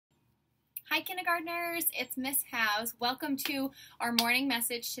Hi kindergartners, it's Miss House. Welcome to our morning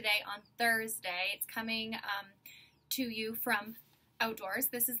message today on Thursday. It's coming to you from outdoors.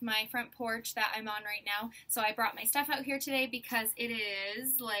 This is my front porch that I'm on right now. So I brought my stuff out here today because it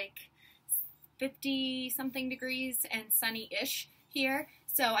is like 50 something degrees and sunny-ish here.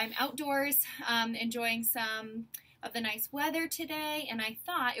 So I'm outdoors enjoying some of the nice weather today, and I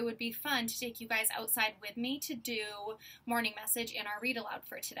thought it would be fun to take you guys outside with me to do morning message in our read aloud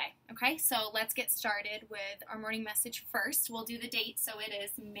for today. Okay, so let's get started with our morning message first. We'll do the date, so it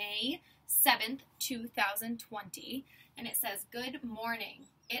is May 7th, 2020, and it says, "Good morning.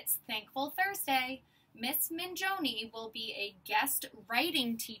 It's Thankful Thursday. Miss Minjoni will be a guest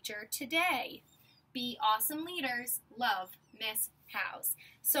writing teacher today. Be awesome leaders. Love, Miss House."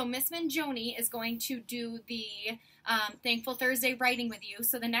 So Miss Minjoni is going to do the Thankful Thursday writing with you.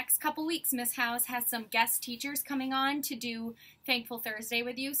 So the next couple weeks, Miss House has some guest teachers coming on to do Thankful Thursday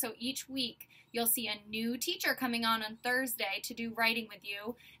with you. So each week you'll see a new teacher coming on Thursday to do writing with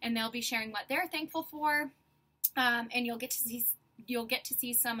you, and they'll be sharing what they're thankful for, and you'll get to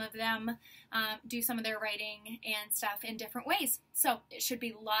see some of them do some of their writing and stuff in different ways. So it should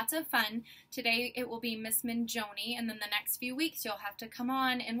be lots of fun. Today it will be Miss Minjoni, and then the next few weeks you'll have to come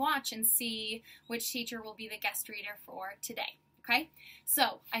on and watch and see which teacher will be the guest reader for today. Okay?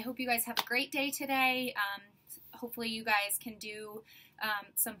 So I hope you guys have a great day today. Hopefully you guys can do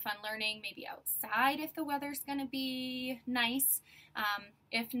some fun learning, maybe outside if the weather's going to be nice.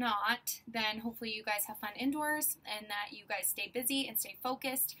 If not, then hopefully you guys have fun indoors and that you guys stay busy and stay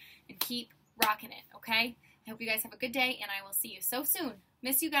focused and keep rocking it, okay? I hope you guys have a good day, and I will see you so soon.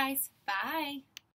 Miss you guys. Bye.